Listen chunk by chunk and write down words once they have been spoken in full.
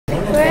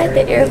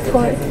at the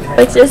airport.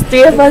 It's just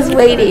 3 of us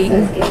waiting.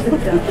 In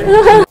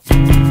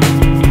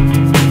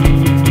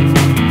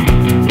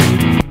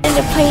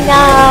the plane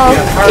now.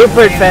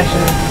 Airport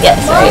fashion.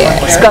 Yes, right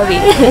here. Scrubby.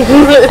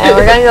 And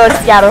we're gonna go to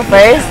Seattle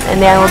first,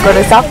 and then we'll go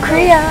to South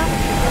Korea.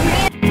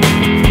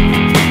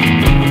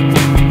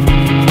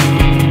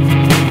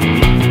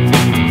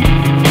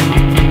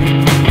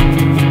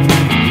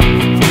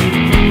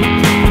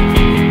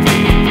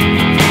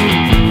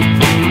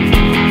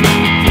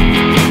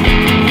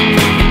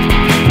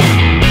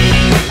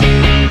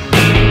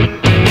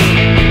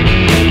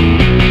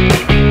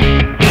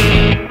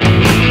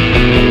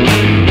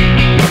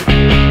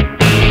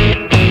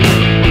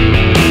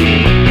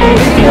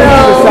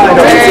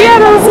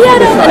 Seattle,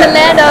 in the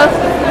land of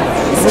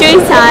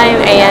street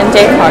time and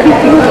J-Park.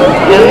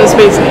 And the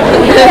space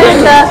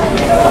The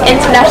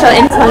International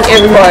Incheon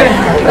Airport.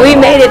 We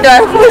made it to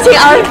our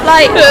 14-hour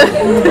flight.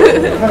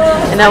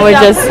 And now we're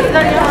just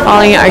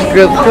following our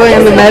group going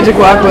on the magic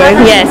walkway.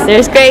 Yes,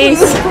 there's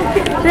Grace.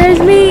 There's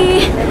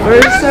me.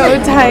 We're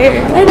so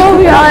tired. I know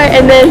we are.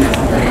 And then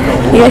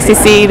you guys can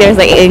see there's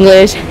like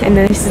English, and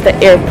then this is the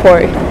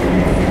airport.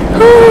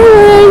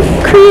 Oh,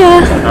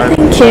 Korea.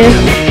 Thank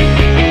you.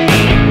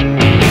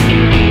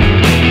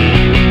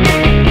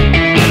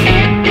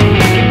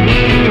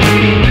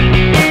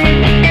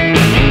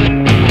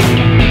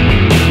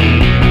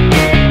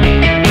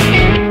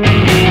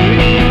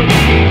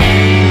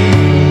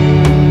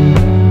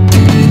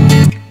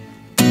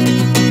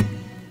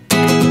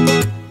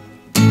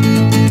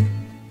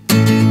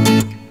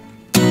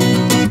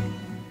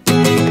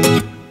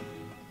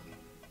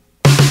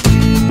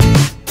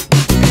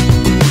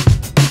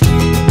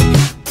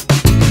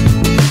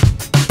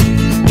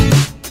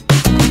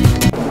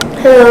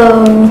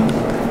 Hello.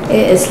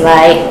 It is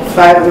like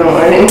 5 in the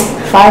morning.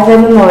 5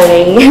 in the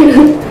morning.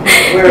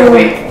 We're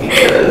awake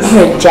because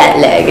we're jet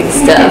lag and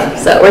stuff.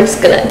 So we're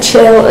just gonna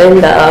chill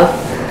in the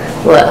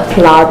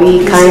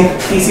lobby kind.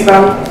 PC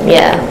bomb.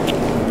 Yeah.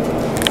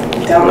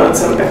 Download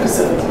some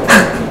episode.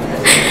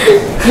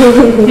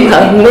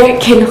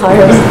 American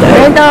Horror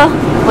Story.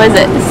 What is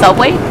it?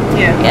 Subway?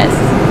 Yeah. Yes.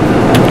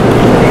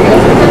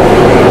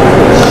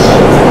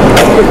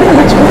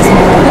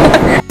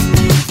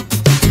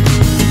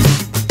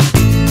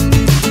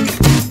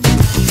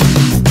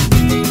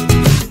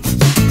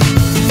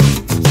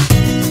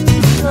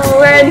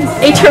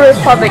 Nature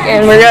Republic,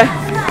 and we're gonna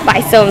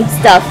buy some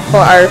stuff for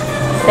our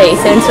place,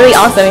 and it's really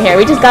awesome here.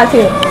 We just got to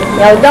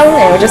Yeongdong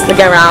and we're just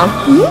looking around.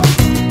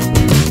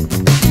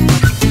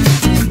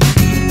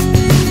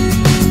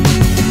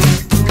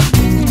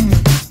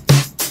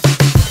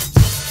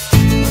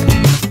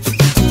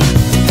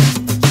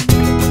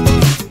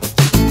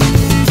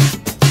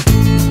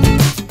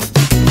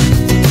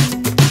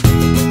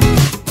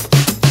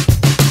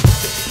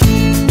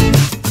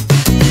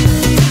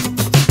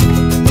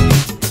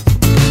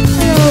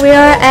 We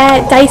are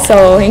at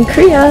Daiso in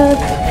Korea,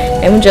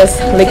 and we're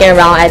just looking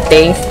around at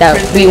things that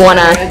we want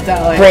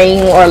to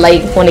bring or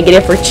like want to get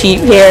it for cheap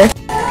here.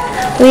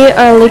 We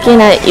are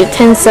looking at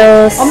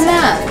utensils,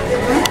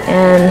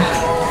 and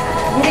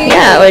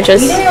yeah, we're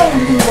just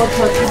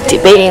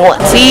debating what.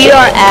 We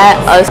are at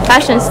a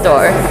fashion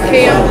store.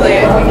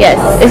 K&Play. Yes,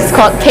 it's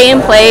called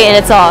K&Play, and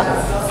it's a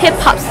hip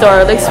hop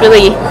store. It looks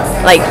really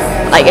like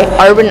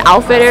Urban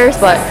Outfitters,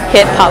 but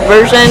hip hop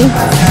version.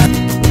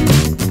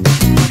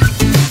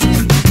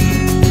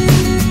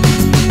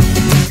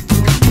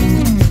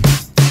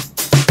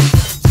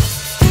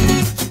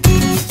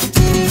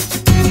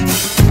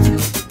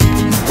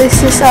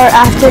 This is our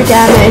after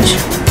damage.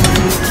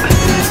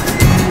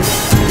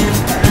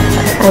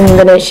 I'm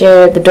gonna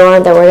share the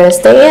dorm that we're gonna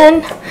stay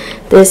in.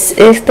 This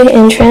is the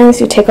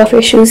entrance. You take off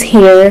your shoes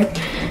here.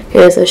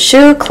 Here's a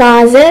shoe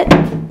closet.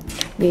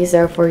 These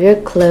are for your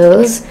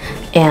clothes.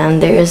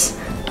 And there's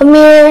a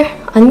mirror.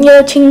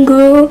 안녕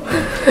친구.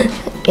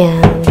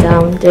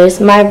 And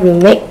there's my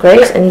roommate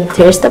Grace. And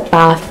there's the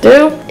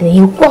bathroom. And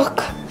you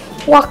walk.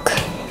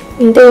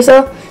 And there's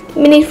a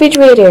mini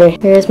refrigerator.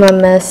 Here's my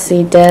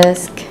messy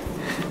desk.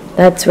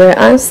 That's where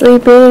I'm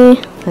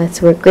sleeping.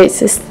 That's where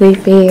Grace is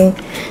sleeping.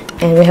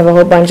 And we have a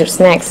whole bunch of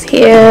snacks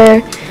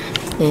here.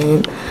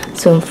 And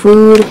some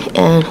food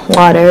and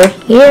water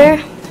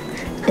here.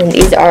 And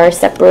these are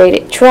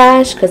separated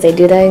trash because they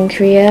do that in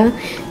Korea.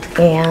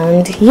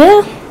 And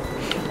yeah,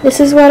 this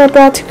is what I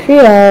brought to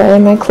Korea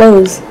and my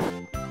clothes.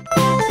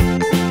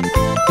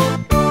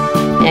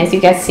 And as you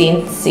guys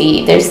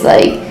see, there's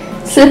like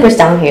slippers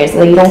down here so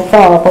that you don't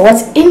fall. But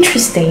what's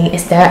interesting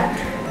is that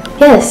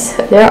yes,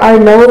 there are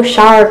no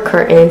shower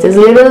curtains. It's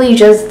literally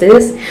just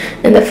this.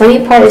 And the funny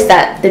part is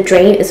that the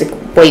drain is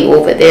way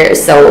over there.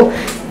 So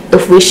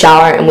if we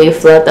shower and we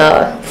flood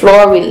the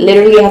floor, we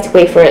literally have to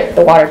wait for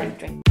the water to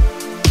drain.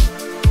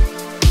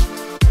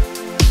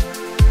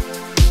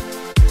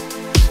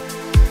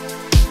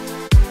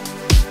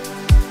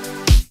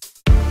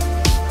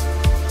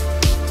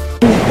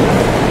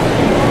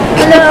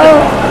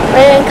 Hello,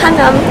 we're in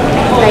Gangnam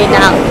right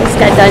now. We just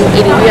got done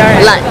eating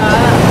lunch.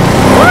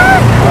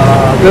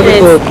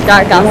 It's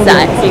dark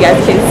outside, so you guys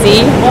can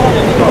see.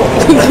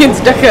 Get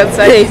stuck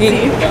outside.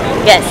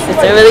 Yes,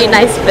 it's a really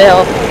nice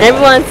film.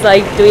 Everyone's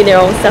like doing their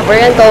own stuff. We're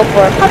gonna go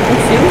for a puppy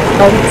soon.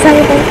 I'm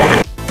excited about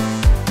that.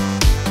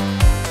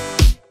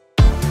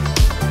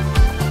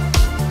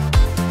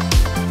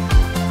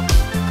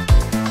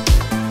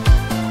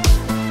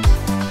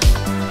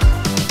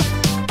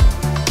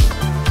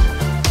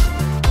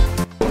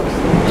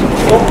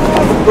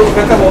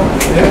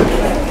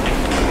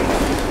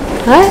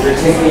 What? You're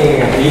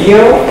taking a video?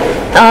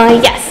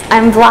 Yes,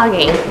 I'm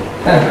vlogging.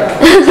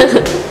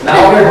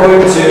 Now we're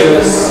going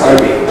to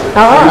Sarbi.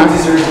 Oh.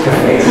 Dessert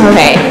cafe.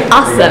 Okay,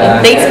 awesome.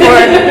 Yeah. Thanks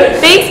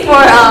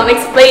for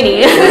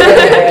explaining.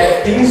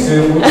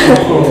 Bingsu,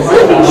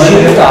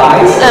 cheese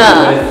thighs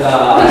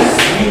with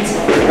sweet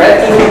red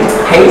bean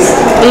paste.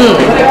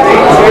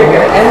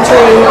 You're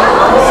entering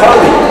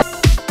Sarbi.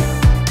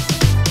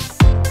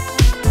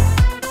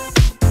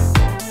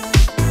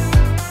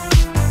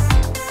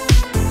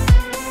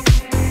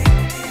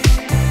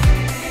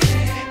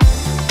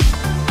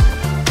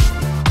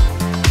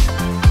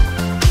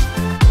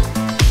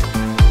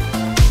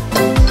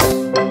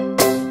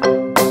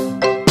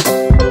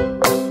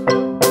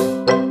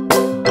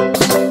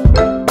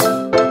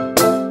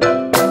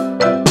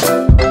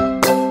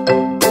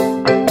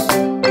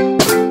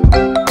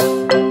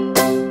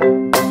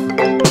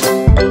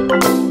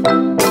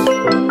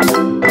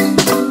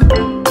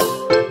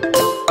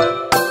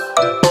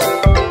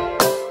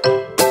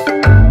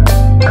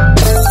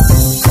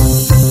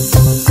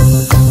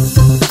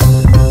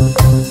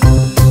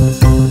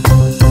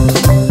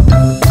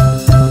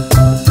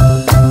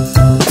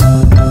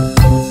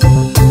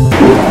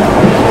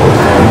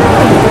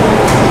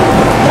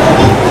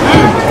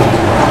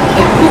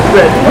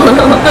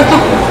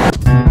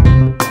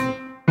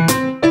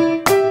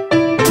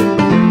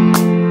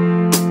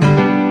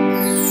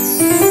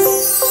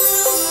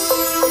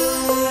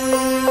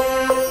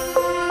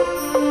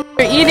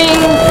 We're eating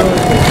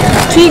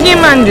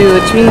튀김 mandu,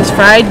 which means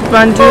fried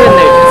mandu, and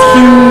they're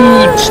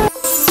huge.